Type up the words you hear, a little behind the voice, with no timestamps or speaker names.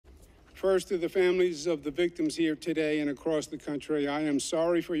First, to the families of the victims here today and across the country, I am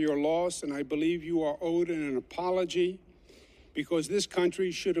sorry for your loss, and I believe you are owed an apology because this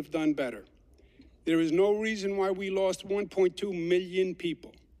country should have done better. There is no reason why we lost 1.2 million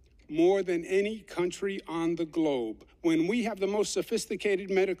people, more than any country on the globe, when we have the most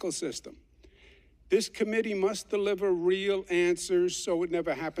sophisticated medical system. This committee must deliver real answers so it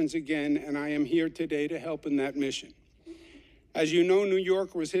never happens again, and I am here today to help in that mission. As you know, New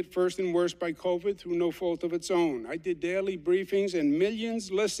York was hit first and worst by COVID through no fault of its own. I did daily briefings, and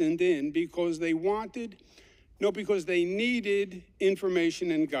millions listened in because they because they needed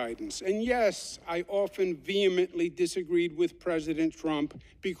information and guidance. And yes, I often vehemently disagreed with President Trump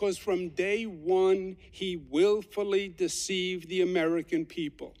because from day one, he willfully deceived the American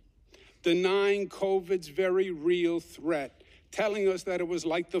people, denying COVID's very real threat, telling us that it was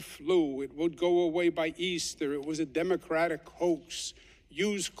like the flu, it would go away by Easter, it was a Democratic hoax,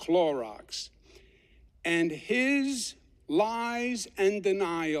 use Clorox. And his lies and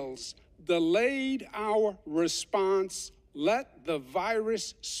denials delayed our response, let the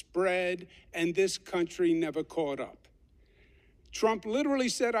virus spread, and this country never caught up. Trump literally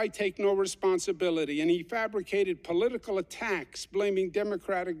said, "I take no responsibility," and he fabricated political attacks blaming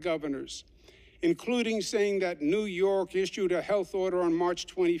Democratic governors, including saying that New York issued a health order on March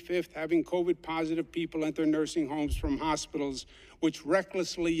 25th, having COVID-positive people enter nursing homes from hospitals, which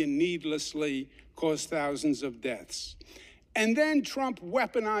recklessly and needlessly caused thousands of deaths. And then Trump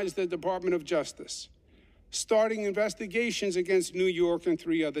weaponized the Department of Justice, starting investigations against New York and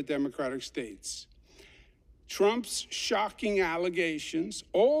 3 other Democratic states. Trump's shocking allegations,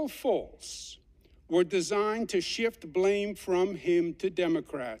 all false, were designed to shift blame from him to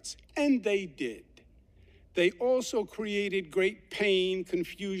Democrats, and they did. They also created great pain,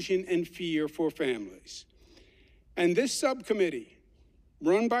 confusion, and fear for families. And this subcommittee,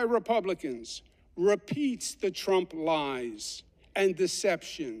 run by Republicans, repeats the Trump lies and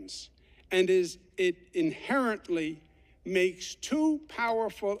deceptions, and it inherently makes 2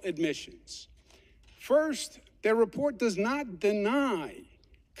 powerful admissions. First, their report does not deny,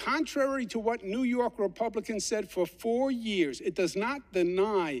 contrary to what New York Republicans said for 4 years, it does not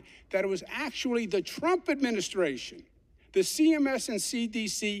deny that it was actually the Trump administration, the CMS and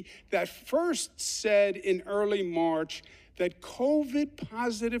CDC, that first said in early March that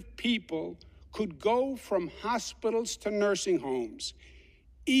COVID-positive people could go from hospitals to nursing homes,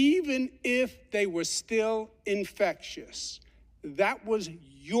 even if they were still infectious. That was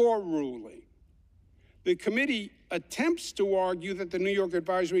your ruling. The committee attempts to argue that the New York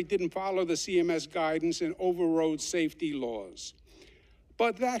advisory didn't follow the CMS guidance and overrode safety laws.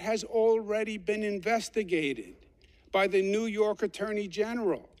 But that has already been investigated by the New York Attorney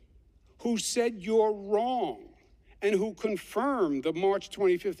General, who said you're wrong and who confirmed the March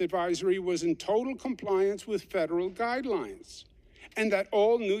 25th advisory was in total compliance with federal guidelines, and that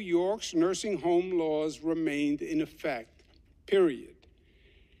all New York's nursing home laws remained in effect, period.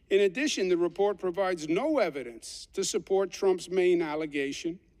 In addition, the report provides no evidence to support Trump's main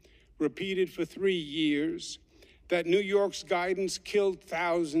allegation, repeated for 3 years, that New York's guidance killed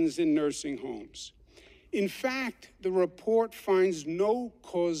thousands in nursing homes. In fact, the report finds no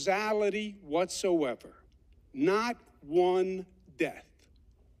causality whatsoever, not one death,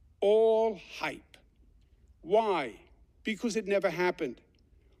 all hype. Why? Because it never happened.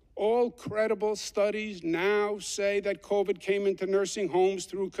 All credible studies now say that COVID came into nursing homes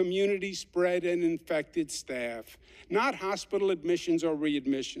through community spread and infected staff, not hospital admissions or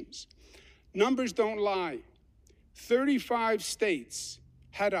readmissions. Numbers don't lie. 35 states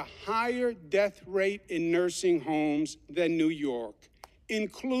had a higher death rate in nursing homes than New York,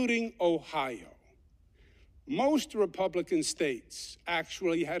 including Ohio. Most Republican states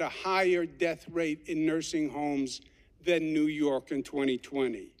actually had a higher death rate in nursing homes than New York in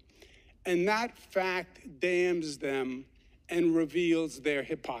 2020. And that fact damns them and reveals their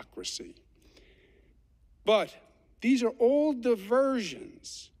hypocrisy. But these are all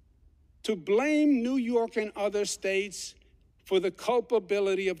diversions to blame New York and other states for the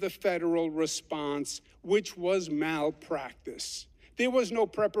culpability of the federal response, which was malpractice. There was no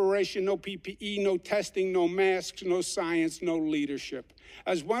preparation, no PPE, no testing, no masks, no science, no leadership.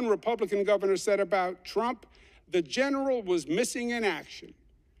 As one Republican governor said about Trump, the general was missing in action,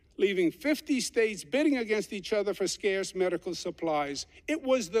 leaving 50 states bidding against each other for scarce medical supplies. It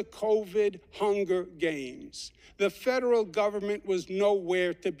was the COVID Hunger Games. The federal government was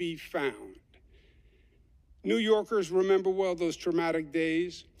nowhere to be found. New Yorkers remember well those traumatic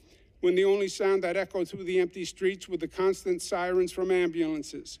days when the only sound that echoed through the empty streets were the constant sirens from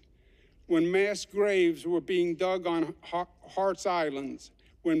ambulances, when mass graves were being dug on Hart's Islands,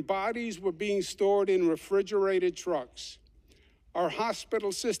 when bodies were being stored in refrigerated trucks. Our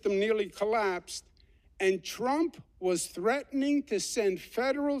hospital system nearly collapsed, and Trump was threatening to send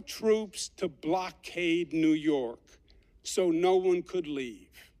federal troops to blockade New York so no one could leave.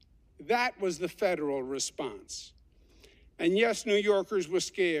 That was the federal response. And yes, New Yorkers were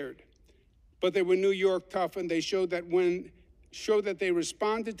scared, but they were New York tough, and they showed that they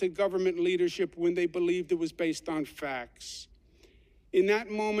responded to government leadership when they believed it was based on facts. In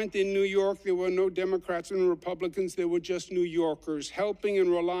that moment in New York, there were no Democrats and Republicans. There were just New Yorkers helping and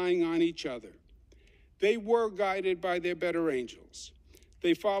relying on each other. They were guided by their better angels.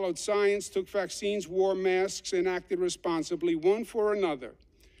 They followed science, took vaccines, wore masks, and acted responsibly, one for another.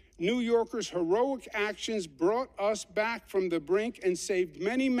 New Yorkers' heroic actions brought us back from the brink and saved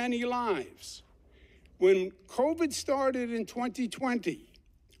many, many lives. When COVID started in 2020,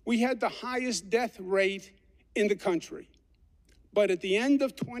 we had the highest death rate in the country. But at the end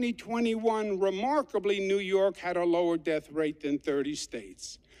of 2021, remarkably, New York had a lower death rate than 30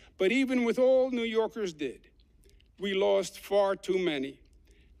 states. But even with all New Yorkers did, we lost far too many.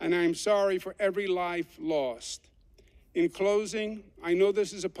 And I'm sorry for every life lost. In closing, I know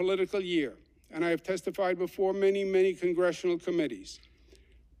this is a political year, and I have testified before many, many congressional committees.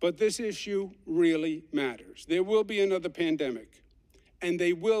 But this issue really matters. There will be another pandemic, and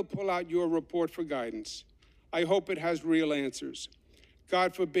they will pull out your report for guidance. I hope it has real answers.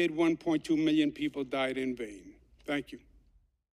 God forbid 1.2 million people died in vain. Thank you.